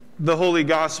The Holy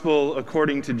Gospel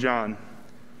according to John.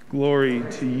 Glory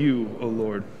to you, O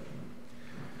Lord.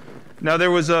 Now there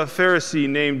was a Pharisee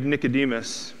named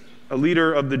Nicodemus, a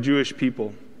leader of the Jewish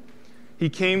people. He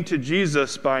came to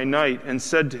Jesus by night and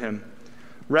said to him,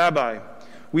 "Rabbi,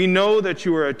 we know that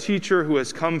you are a teacher who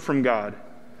has come from God,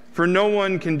 for no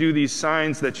one can do these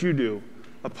signs that you do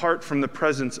apart from the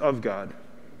presence of God."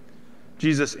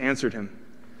 Jesus answered him,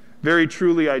 "Very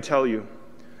truly I tell you,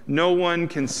 no one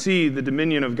can see the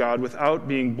dominion of God without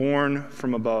being born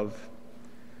from above."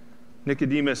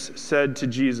 Nicodemus said to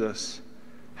Jesus,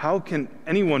 "How can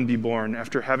anyone be born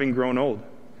after having grown old?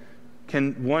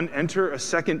 Can one enter a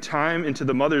second time into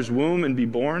the mother's womb and be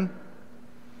born?"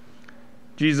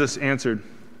 Jesus answered,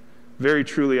 "Very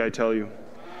truly I tell you,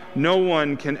 no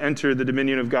one can enter the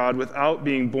dominion of God without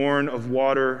being born of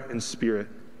water and spirit.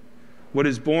 What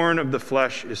is born of the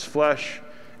flesh is flesh,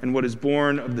 and what is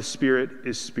born of the Spirit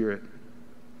is spirit.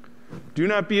 Do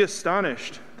not be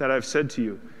astonished that I've said to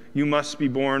you, you must be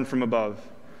born from above.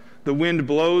 The wind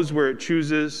blows where it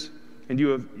chooses, and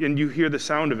you hear the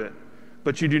sound of it,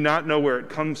 but you do not know where it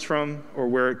comes from or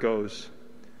where it goes.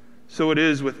 So it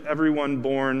is with everyone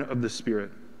born of the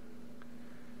Spirit."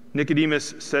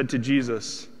 Nicodemus said to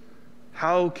Jesus,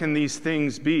 "How can these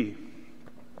things be?"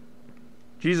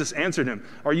 Jesus answered him,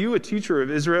 "Are you a teacher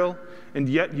of Israel, and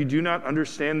yet you do not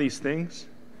understand these things?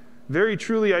 Very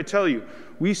truly I tell you,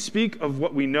 we speak of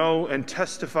what we know and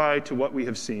testify to what we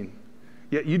have seen,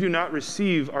 yet you do not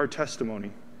receive our testimony.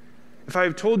 If I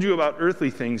have told you about earthly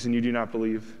things and you do not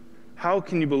believe, how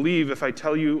can you believe if I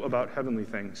tell you about heavenly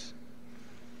things?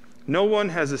 No one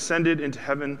has ascended into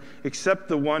heaven except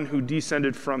the one who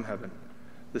descended from heaven,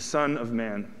 the Son of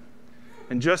Man.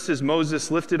 And just as Moses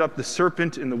lifted up the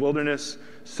serpent in the wilderness,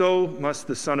 so must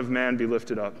the Son of Man be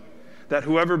lifted up, that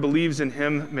whoever believes in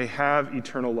him may have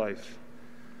eternal life.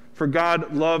 For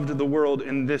God loved the world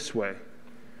in this way,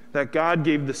 that God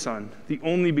gave the Son, the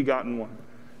only begotten one,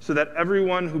 so that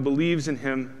everyone who believes in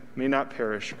him may not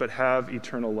perish, but have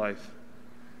eternal life.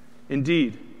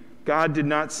 Indeed, God did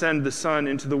not send the Son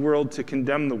into the world to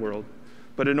condemn the world,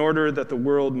 but in order that the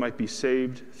world might be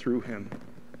saved through him."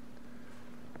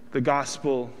 The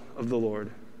Gospel of the Lord.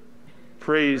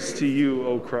 Praise to you,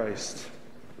 O Christ.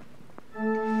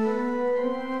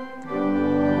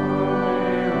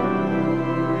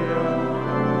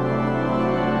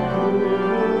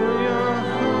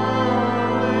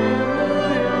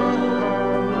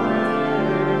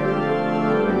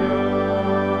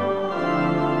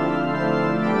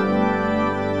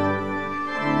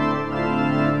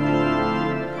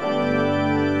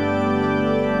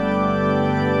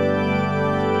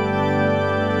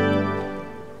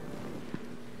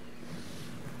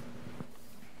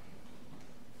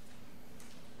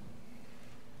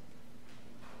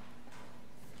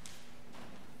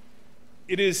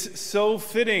 It is so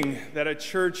fitting that a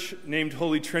church named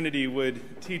Holy Trinity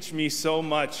would teach me so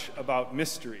much about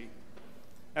mystery.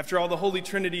 After all, the Holy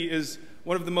Trinity is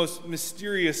one of the most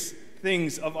mysterious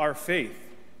things of our faith.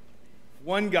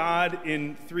 One God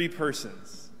in three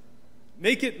persons.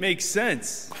 Make it make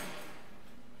sense.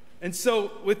 And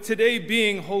so, with today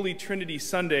being Holy Trinity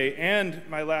Sunday and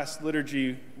my last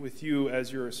liturgy with you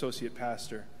as your associate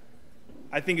pastor,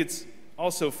 I think it's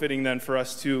also fitting then for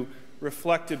us to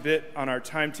reflect a bit on our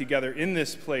time together in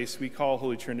this place we call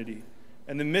Holy Trinity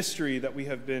and the mystery that we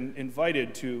have been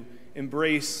invited to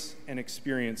embrace and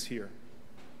experience here.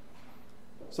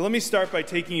 So let me start by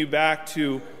taking you back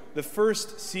to the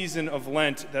first season of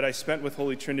Lent that I spent with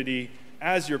Holy Trinity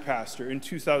as your pastor in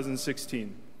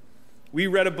 2016. We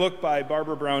read a book by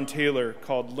Barbara Brown Taylor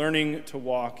called Learning to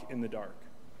Walk in the Dark.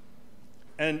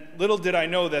 And little did I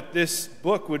know that this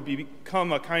book would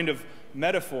become a kind of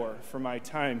metaphor for my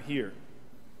time here.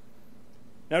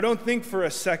 Now, don't think for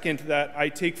a second that I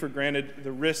take for granted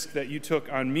the risk that you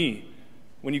took on me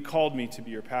when you called me to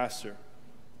be your pastor.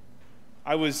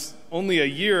 I was only a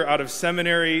year out of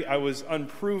seminary. I was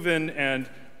unproven and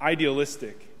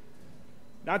idealistic.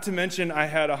 Not to mention, I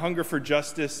had a hunger for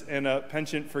justice and a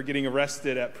penchant for getting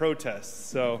arrested at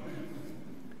protests.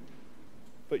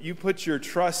 But you put your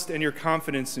trust and your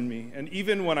confidence in me. And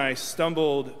even when I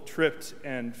stumbled, tripped,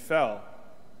 and fell,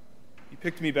 you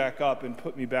picked me back up and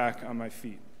put me back on my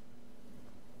feet.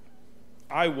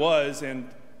 I was, and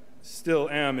still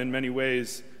am in many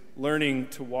ways, learning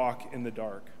to walk in the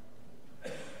dark.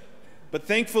 But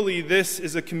thankfully, this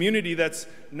is a community that's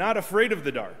not afraid of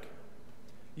the dark.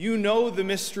 You know the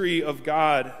mystery of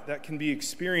God that can be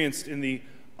experienced in the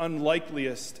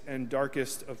unlikeliest and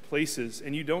darkest of places,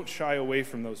 and you don't shy away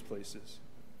from those places.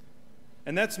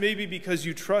 And that's maybe because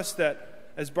you trust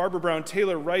that, as Barbara Brown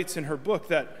Taylor writes in her book,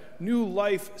 that new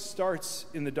life starts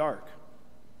in the dark.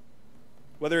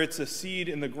 whether it's a seed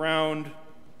in the ground,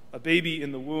 a baby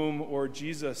in the womb, or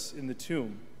Jesus in the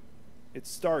tomb. It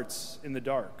starts in the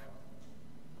dark.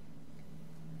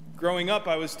 Growing up,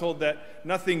 I was told that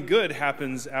nothing good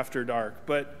happens after dark,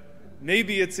 but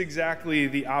maybe it's exactly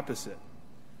the opposite.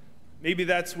 Maybe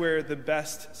that's where the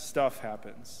best stuff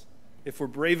happens, if we're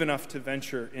brave enough to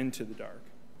venture into the dark.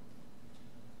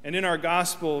 And in our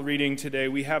gospel reading today,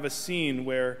 we have a scene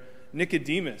where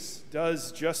Nicodemus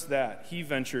does just that. He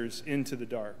ventures into the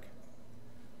dark.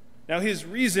 Now, his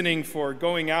reasoning for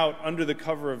going out under the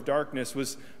cover of darkness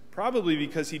was probably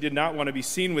because he did not want to be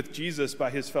seen with Jesus by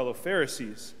his fellow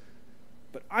Pharisees.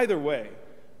 But either way,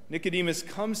 Nicodemus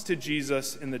comes to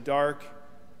Jesus in the dark,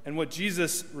 and what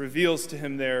Jesus reveals to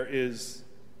him there is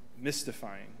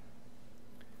mystifying.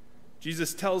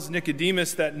 Jesus tells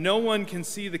Nicodemus that no one can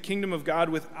see the kingdom of God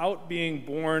without being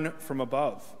born from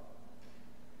above.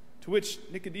 To which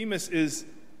Nicodemus is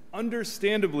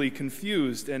understandably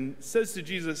confused and says to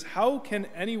Jesus, "How can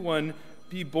anyone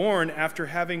be born after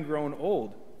having grown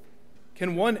old?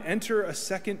 Can one enter a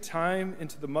second time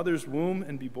into the mother's womb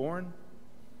and be born?"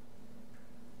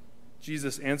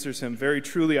 Jesus answers him, "Very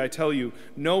truly I tell you,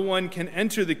 no one can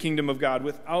enter the kingdom of God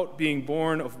without being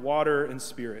born of water and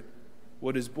spirit.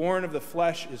 What is born of the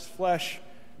flesh is flesh,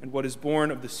 and what is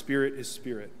born of the Spirit is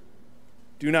spirit.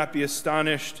 Do not be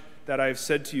astonished that I have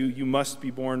said to you, you must be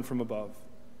born from above.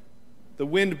 The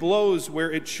wind blows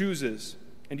where it chooses,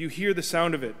 and you hear the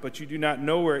sound of it, but you do not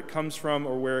know where it comes from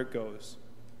or where it goes.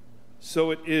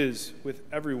 So it is with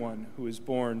everyone who is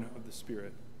born of the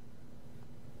Spirit."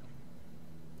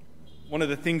 One of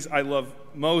the things I love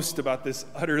most about this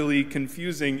utterly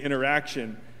confusing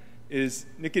interaction is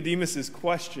Nicodemus's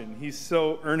question. He's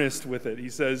so earnest with it. He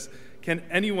says, "Can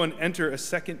anyone enter a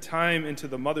second time into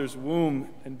the mother's womb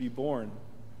and be born?"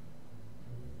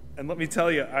 And let me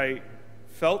tell you, I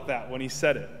felt that when he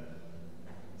said it.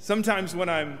 Sometimes when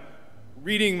I'm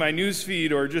reading my news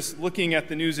feed or just looking at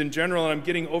the news in general and I'm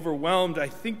getting overwhelmed, I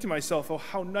think to myself, oh,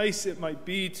 how nice it might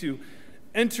be to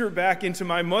enter back into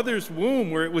my mother's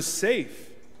womb where it was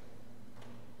safe.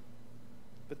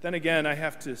 But then again, I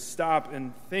have to stop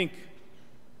and think,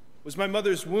 was my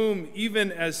mother's womb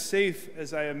even as safe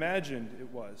as I imagined it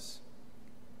was?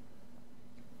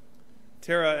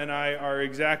 Tara and I are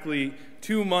exactly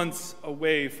 2 months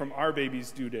away from our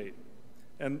baby's due date.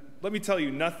 And let me tell you,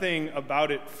 nothing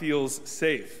about it feels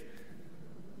safe.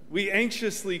 We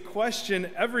anxiously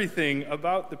question everything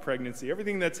about the pregnancy,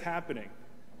 everything that's happening.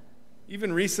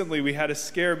 Even recently, we had a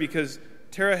scare because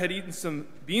Tara had eaten some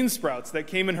bean sprouts that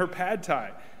came in her pad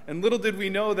thai. And little did we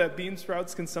know that bean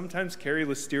sprouts can sometimes carry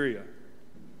listeria.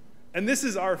 And this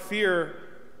is our fear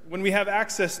when we have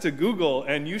access to Google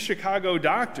and UChicago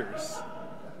doctors.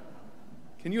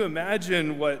 Can you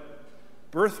imagine what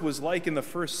birth was like in the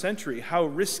first century, how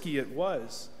risky it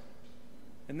was?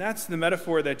 And that's the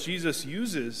metaphor that Jesus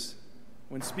uses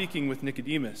when speaking with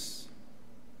Nicodemus.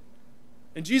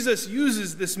 And Jesus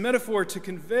uses this metaphor to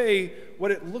convey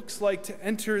what it looks like to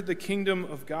enter the kingdom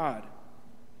of God.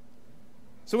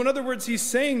 So in other words, he's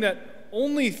saying that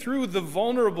only through the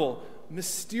vulnerable,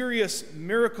 mysterious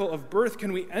miracle of birth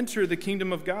can we enter the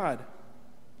kingdom of God.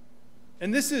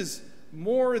 And this is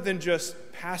more than just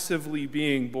passively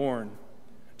being born.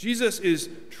 Jesus is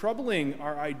troubling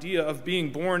our idea of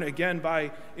being born again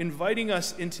by inviting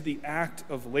us into the act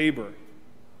of labor,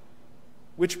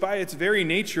 which by its very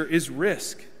nature is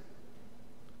risk.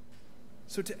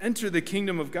 So to enter the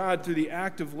kingdom of God through the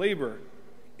act of labor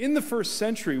in the first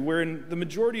century, wherein the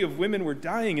majority of women were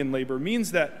dying in labor,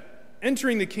 means that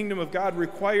entering the kingdom of God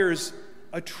requires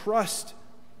a trust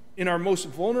in our most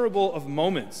vulnerable of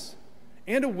moments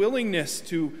and a willingness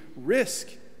to risk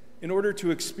in order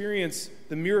to experience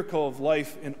the miracle of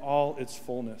life in all its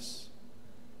fullness.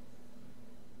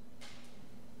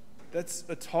 That's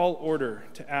a tall order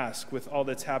to ask with all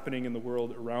that's happening in the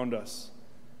world around us.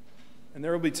 And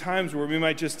there will be times where we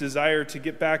might just desire to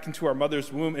get back into our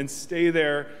mother's womb and stay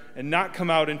there and not come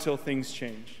out until things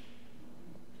change.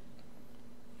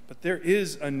 But there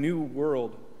is a new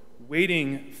world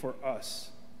waiting for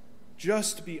us,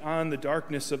 just beyond the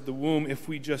darkness of the womb, if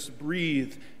we just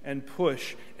breathe and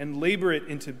push and labor it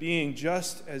into being,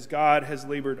 just as God has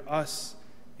labored us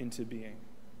into being.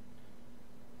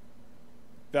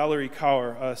 Valerie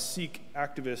Kaur, a Sikh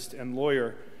activist and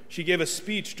lawyer, she gave a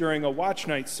speech during a watch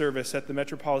night service at the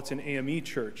Metropolitan AME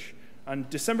Church on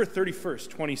December 31st,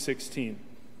 2016.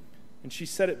 And she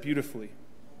said it beautifully.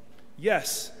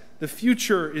 "Yes, the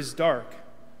future is dark.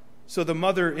 So the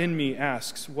mother in me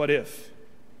asks, what if?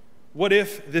 What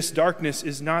if this darkness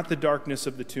is not the darkness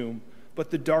of the tomb, but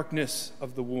the darkness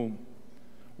of the womb?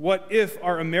 What if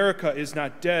our America is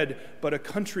not dead, but a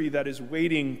country that is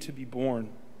waiting to be born?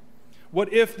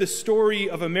 What if the story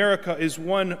of America is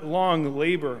one long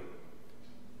labor?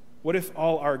 What if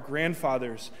all our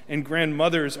grandfathers and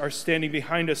grandmothers are standing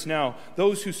behind us now,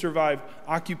 those who survived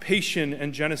occupation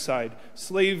and genocide,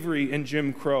 slavery and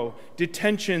Jim Crow,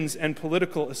 detentions and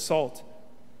political assault?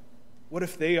 What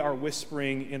if they are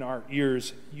whispering in our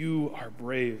ears, "You are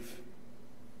brave"?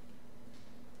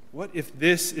 What if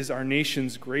this is our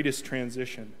nation's greatest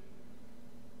transition?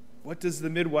 What does the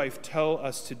midwife tell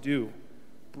us to do?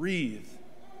 Breathe,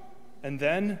 and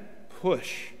then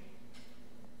push.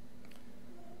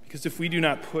 Because if we do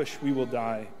not push, we will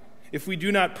die. If we do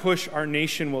not push, our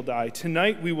nation will die.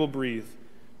 Tonight we will breathe.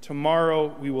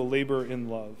 Tomorrow we will labor in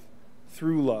love,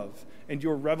 through love. And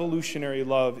your revolutionary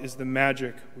love is the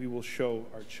magic we will show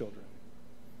our children.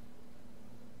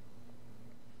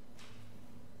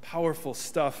 Powerful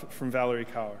stuff from Valerie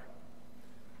Kaur.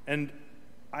 And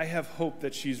I have hope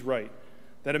that she's right,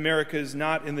 that America is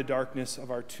not in the darkness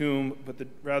of our tomb, but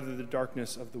rather the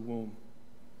darkness of the womb.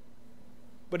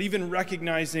 But even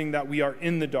recognizing that we are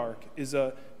in the dark is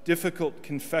a difficult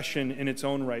confession in its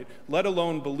own right, let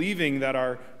alone believing that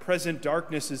our present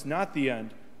darkness is not the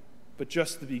end, but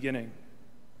just the beginning.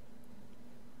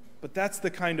 But that's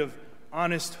the kind of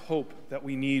honest hope that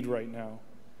we need right now,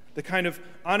 the kind of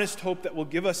honest hope that will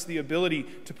give us the ability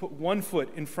to put one foot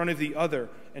in front of the other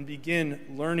and begin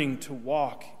learning to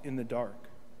walk in the dark.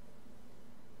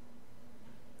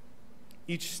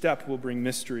 Each step will bring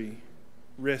mystery,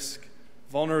 risk,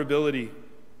 vulnerability,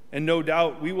 and no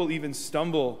doubt we will even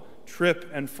stumble, trip,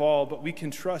 and fall, but we can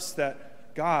trust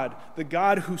that God, the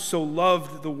God who so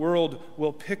loved the world,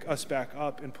 will pick us back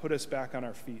up and put us back on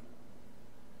our feet.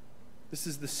 This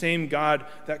is the same God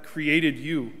that created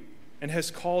you and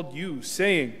has called you,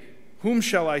 saying, "Whom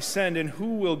shall I send, and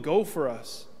who will go for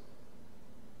us?"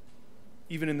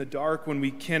 Even in the dark, when we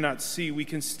cannot see, we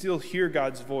can still hear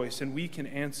God's voice, and we can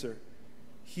answer,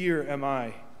 "Here am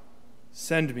I,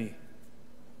 send me."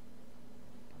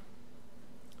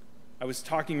 I was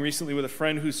talking recently with a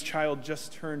friend whose child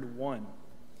just turned 1,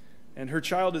 and her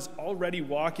child is already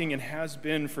walking and has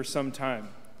been for some time.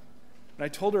 And I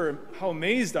told her how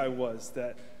amazed I was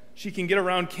that she can get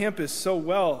around campus so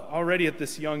well already at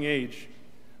this young age.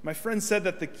 My friend said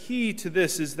that the key to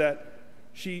this is that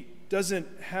she doesn't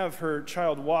have her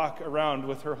child walk around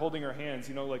with her holding her hands,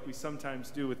 like we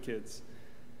sometimes do with kids.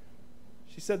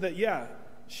 She said that,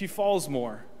 she falls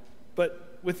more,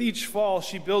 but with each fall,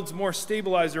 she builds more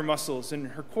stabilizer muscles in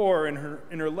her core, in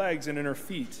her legs, and in her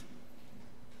feet.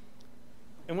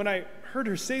 And when I heard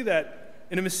her say that,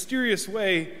 in a mysterious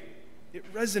way,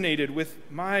 it resonated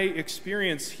with my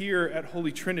experience here at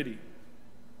Holy Trinity.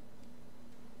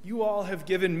 You all have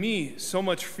given me so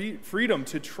much freedom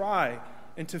to try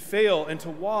and to fail and to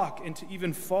walk and to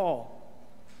even fall.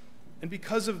 And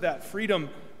because of that freedom,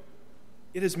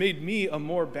 it has made me a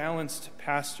more balanced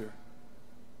pastor.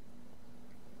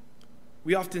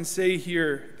 We often say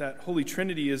here that Holy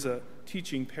Trinity is a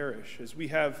teaching parish. As we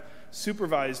have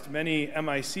supervised many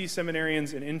MIC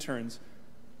seminarians and interns,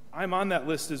 I'm on that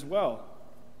list as well.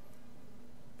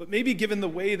 But maybe given the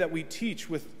way that we teach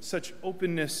with such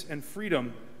openness and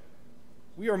freedom,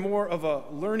 we are more of a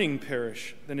learning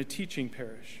parish than a teaching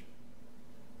parish.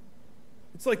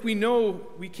 It's like we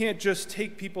know we can't just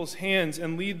take people's hands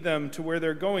and lead them to where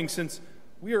they're going, since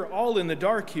we are all in the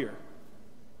dark here.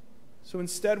 So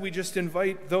instead, we just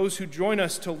invite those who join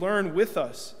us to learn with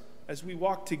us as we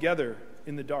walk together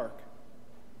in the dark,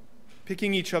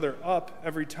 picking each other up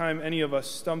every time any of us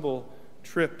stumble,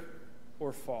 trip,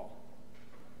 or fall.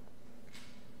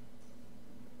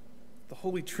 The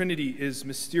Holy Trinity is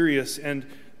mysterious, and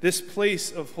this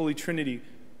place of Holy Trinity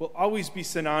will always be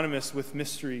synonymous with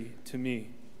mystery to me.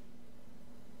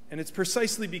 And it's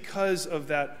precisely because of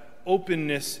that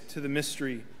openness to the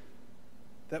mystery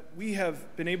that we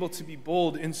have been able to be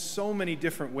bold in so many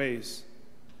different ways.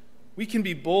 We can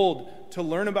be bold to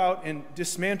learn about and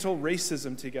dismantle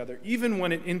racism together, even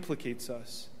when it implicates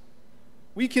us.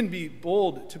 We can be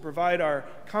bold to provide our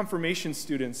confirmation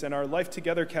students and our Life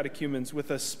Together catechumens with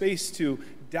a space to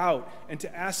doubt and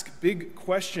to ask big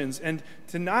questions and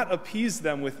to not appease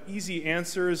them with easy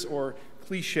answers or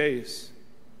cliches.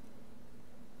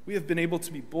 We have been able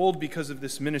to be bold because of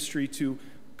this ministry to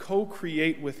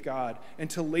co-create with God and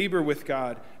to labor with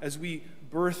God as we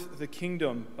birth the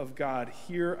kingdom of God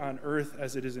here on earth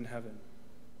as it is in heaven.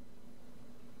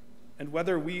 And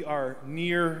whether we are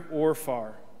near or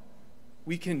far,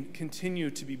 we can continue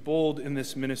to be bold in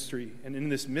this ministry and in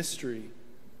this mystery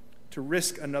to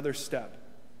risk another step,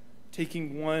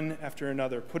 taking one after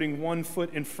another, putting one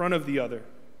foot in front of the other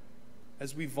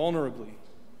as we vulnerably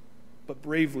but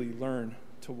bravely learn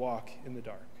to walk in the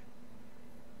dark.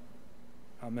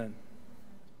 Amen.